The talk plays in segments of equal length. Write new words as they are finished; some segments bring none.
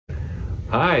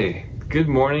Hi, good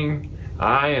morning.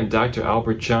 I am Dr.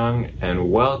 Albert Chung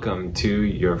and welcome to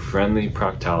your friendly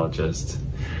proctologist.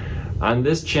 On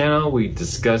this channel, we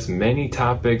discuss many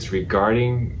topics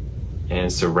regarding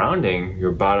and surrounding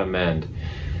your bottom end.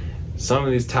 Some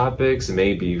of these topics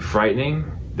may be frightening.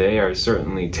 They are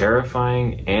certainly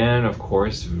terrifying and, of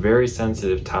course, very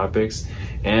sensitive topics.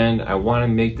 And I want to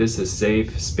make this a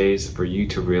safe space for you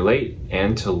to relate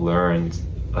and to learn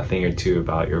a thing or two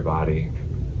about your body.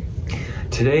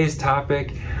 Today's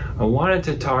topic, I wanted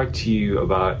to talk to you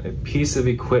about a piece of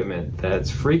equipment that's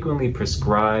frequently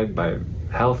prescribed by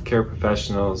healthcare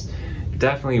professionals,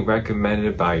 definitely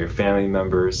recommended by your family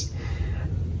members,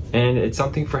 and it's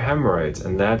something for hemorrhoids,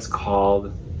 and that's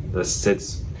called the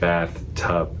Sitz bath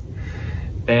tub.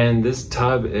 And this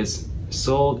tub is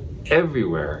sold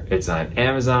everywhere. It's on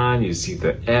Amazon, you see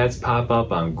the ads pop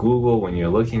up on Google when you're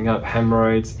looking up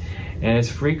hemorrhoids, and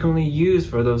it's frequently used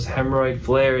for those hemorrhoid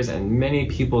flares, and many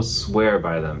people swear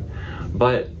by them.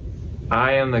 But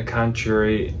I, on the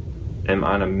contrary, am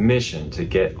on a mission to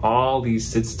get all these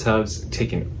Sitz tubs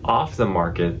taken off the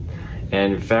market,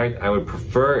 and in fact, I would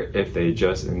prefer if they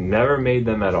just never made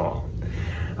them at all.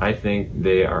 I think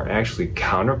they are actually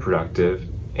counterproductive,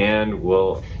 and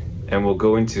we'll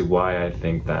go into why I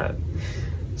think that.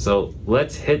 So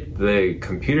let's hit the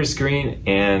computer screen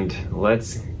and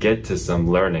let's get to some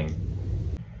learning.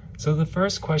 So the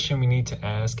first question we need to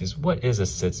ask is, what is a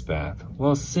Sitz bath?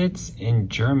 Well, Sitz in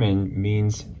German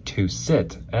means to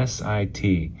sit,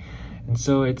 S-I-T. And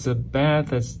so it's a bath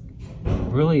that's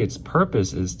really, its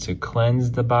purpose is to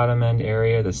cleanse the bottom end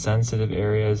area, the sensitive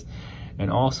areas,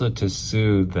 and also to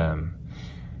soothe them.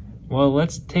 Well,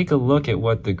 let's take a look at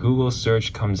what the Google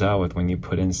search comes out with when you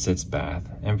put in Sitz bath.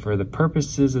 And for the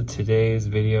purposes of today's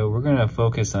video, we're going to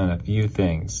focus on a few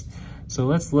things. So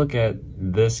let's look at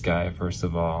this guy first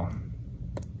of all.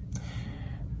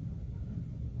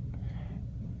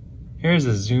 Here's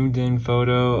a zoomed in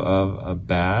photo of a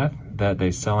bath that they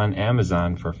sell on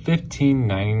Amazon for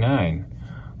 $15.99.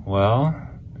 Well,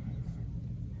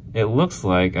 it looks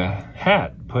like a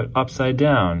hat put upside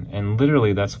down, and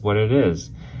literally that's what it is.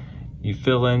 You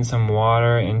fill in some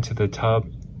water into the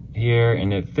tub here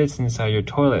and it fits inside your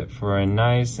toilet for a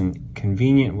nice and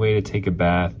convenient way to take a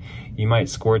bath. You might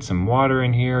squirt some water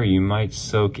in here, or you might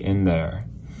soak in there.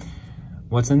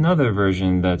 What's another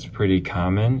version that's pretty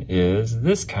common is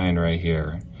this kind right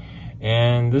here.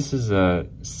 And this is a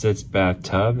Sitz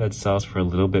bathtub that sells for a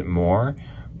little bit more.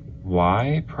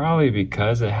 Why? Probably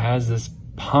because it has this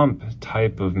pump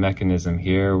type of mechanism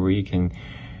here where you can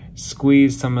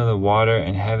squeeze some of the water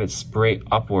and have it spray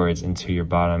upwards into your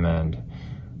bottom end.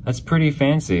 That's pretty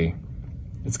fancy.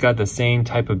 It's got the same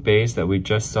type of base that we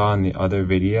just saw in the other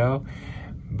video,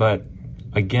 but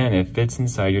again, it fits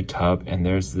inside your tub and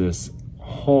there's this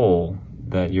hole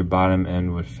that your bottom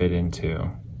end would fit into.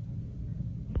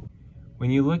 When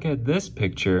you look at this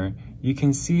picture, you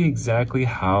can see exactly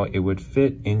how it would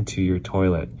fit into your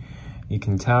toilet. You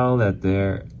can tell that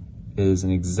there is an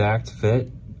exact fit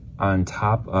on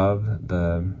top of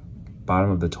the bottom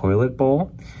of the toilet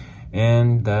bowl,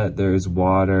 and that there is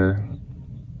water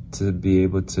to be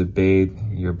able to bathe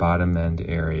your bottom end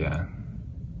area.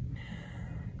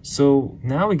 So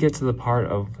now we get to the part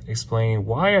of explaining,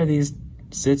 why are these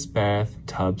Sitz bath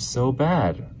tubs so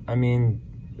bad? I mean,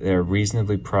 they're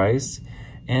reasonably priced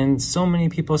and so many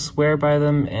people swear by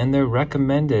them and they're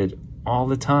recommended all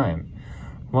the time.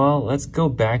 Well, let's go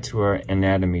back to our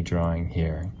anatomy drawing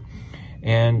here.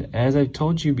 And as I've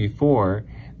told you before,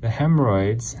 the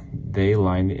hemorrhoids, they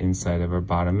line the inside of our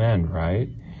bottom end, right?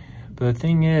 But the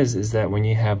thing is that when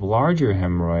you have larger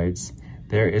hemorrhoids,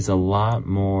 there is a lot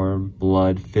more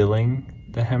blood filling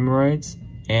the hemorrhoids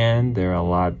and they're a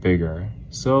lot bigger.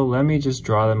 So let me just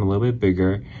draw them a little bit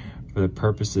bigger for the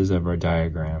purposes of our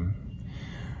diagram.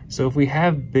 So if we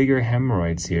have bigger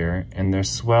hemorrhoids here and they're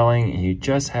swelling and you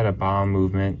just had a bowel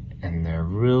movement and they're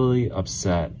really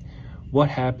upset, what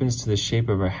happens to the shape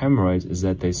of our hemorrhoids is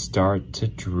that they start to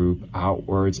droop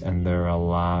outwards and they're a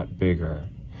lot bigger.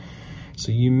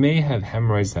 So you may have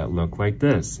hemorrhoids that look like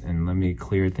this, and let me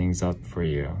clear things up for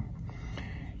you.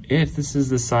 If this is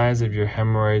the size of your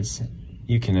hemorrhoids,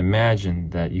 you can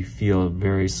imagine that you feel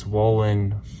very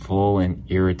swollen, full, and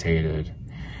irritated.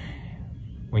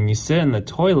 When you sit in the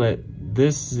toilet,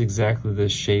 this is exactly the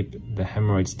shape the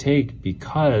hemorrhoids take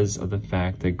because of the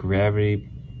fact that gravity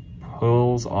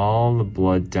pulls all the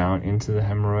blood down into the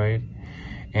hemorrhoid,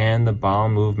 and the bowel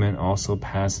movement also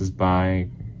passes by,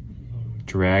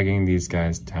 dragging these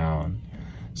guys down.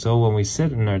 So when we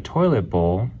sit in our toilet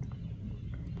bowl,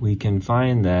 we can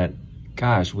find that,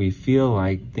 gosh, we feel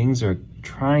like things are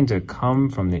trying to come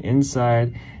from the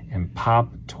inside and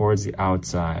pop towards the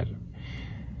outside.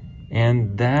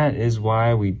 And that is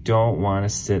why we don't want to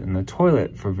sit in the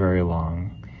toilet for very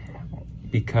long.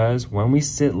 Because when we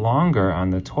sit longer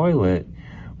on the toilet,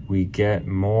 we get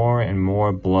more and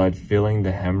more blood filling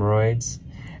the hemorrhoids.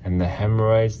 And the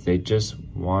hemorrhoids, they just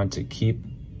want to keep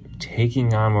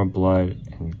taking on more blood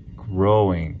and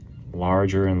growing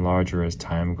larger and larger as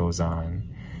time goes on.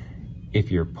 If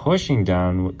you're pushing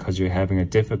down because you're having a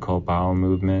difficult bowel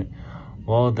movement,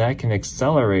 well, that can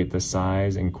accelerate the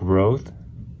size and growth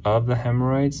of the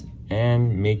hemorrhoids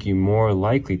and make you more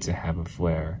likely to have a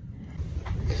flare.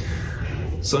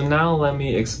 So now let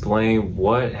me explain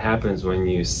what happens when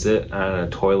you sit on a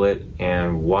toilet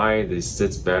and why these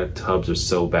Sitz bathtubs are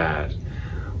so bad.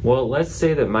 Well, let's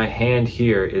say that my hand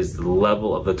here is the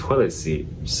level of the toilet seat.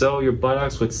 So your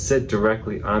buttocks would sit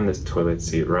directly on this toilet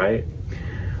seat, right?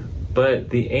 But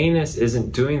the anus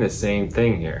isn't doing the same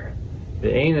thing here.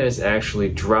 The anus actually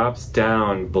drops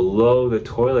down below the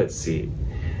toilet seat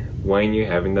when you're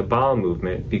having the bowel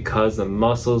movement because the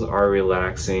muscles are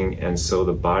relaxing, and so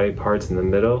the body parts in the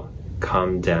middle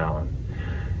come down.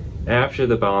 After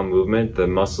the bowel movement, the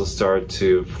muscles start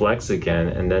to flex again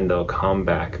and then they'll come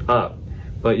back up.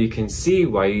 But you can see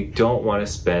why you don't want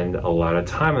to spend a lot of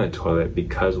time on the toilet,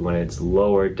 because when it's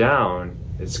lower down,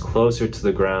 it's closer to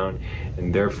the ground,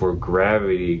 and therefore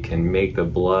gravity can make the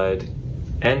blood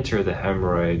enter the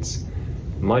hemorrhoids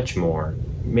much more,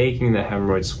 making the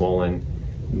hemorrhoid swollen,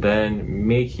 then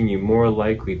making you more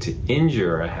likely to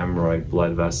injure a hemorrhoid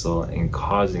blood vessel and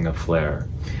causing a flare.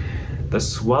 The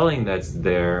swelling that's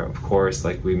there, of course,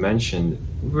 like we mentioned,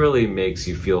 really makes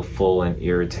you feel full and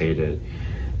irritated.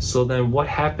 So then what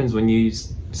happens when you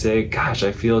say, gosh,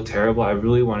 I feel terrible, I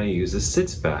really want to use a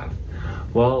Sitz bath?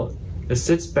 Well, a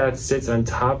Sitz bath sits on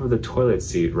top of the toilet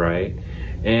seat, right?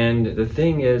 And the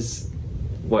thing is,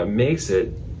 what makes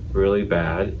it really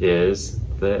bad is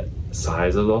the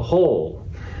size of the hole.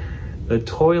 The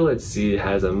toilet seat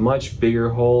has a much bigger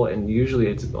hole, and usually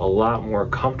it's a lot more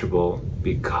comfortable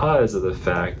because of the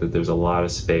fact that there's a lot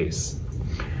of space.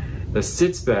 The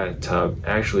Sitz bathtub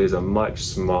actually is a much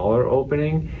smaller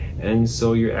opening, and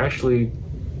so you're actually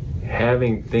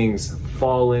having things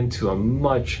fall into a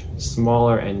much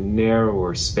smaller and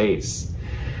narrower space.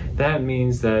 That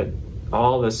means that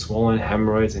all the swollen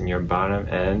hemorrhoids in your bottom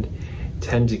end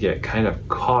tend to get kind of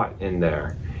caught in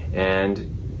there,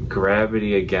 and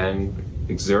gravity again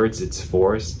exerts its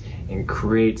force and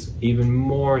creates even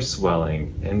more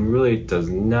swelling, and really does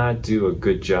not do a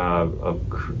good job of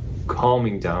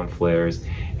calming down flares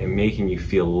and making you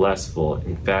feel less full.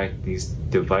 In fact, these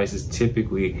devices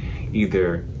typically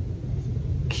either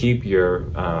keep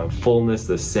your fullness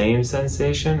the same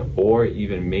sensation or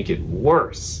even make it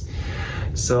worse.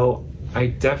 So I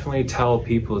definitely tell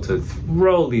people to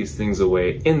throw these things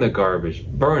away in the garbage,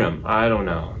 burn them, I don't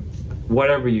know,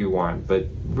 whatever you want, but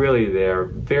really they're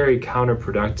very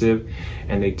counterproductive,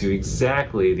 and they do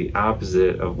exactly the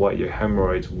opposite of what your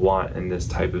hemorrhoids want in this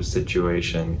type of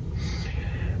situation.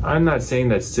 I'm not saying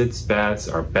that Sitz baths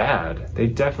are bad, they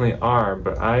definitely are,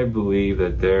 but I believe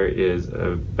that there is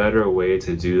a better way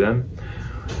to do them,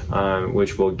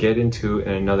 which we'll get into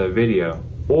in another video.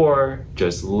 Or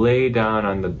just lay down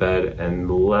on the bed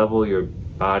and level your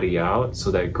body out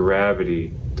so that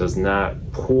gravity does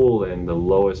not pull in the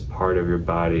lowest part of your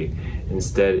body.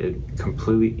 Instead, it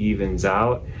completely evens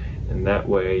out, and that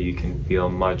way you can feel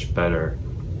much better.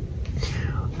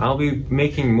 I'll be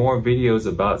making more videos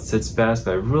about Sitz baths,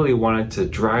 but I really wanted to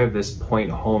drive this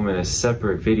point home in a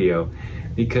separate video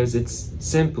because it's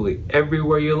simply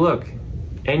everywhere you look.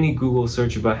 Any Google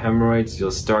search about hemorrhoids,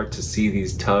 you'll start to see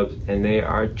these tubs, and they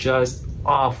are just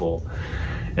awful.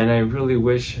 And I really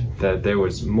wish that there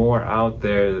was more out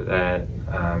there that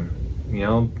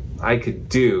I could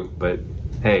do, but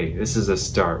hey, this is a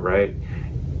start, right?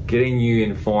 Getting you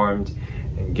informed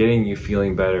and getting you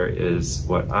feeling better is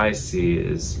what I see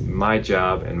is my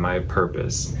job and my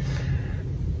purpose.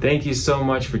 Thank you so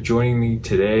much for joining me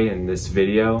today in this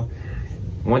video.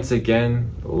 Once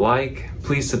again,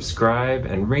 please subscribe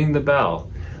and ring the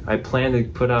bell. I plan to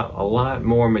put out a lot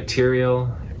more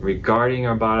material regarding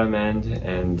our bottom end,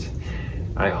 and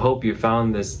I hope you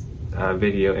found this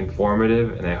video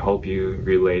informative, and I hope you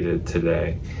related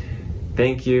today.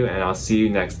 Thank you, and I'll see you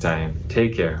next time.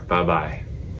 Take care. Bye-bye.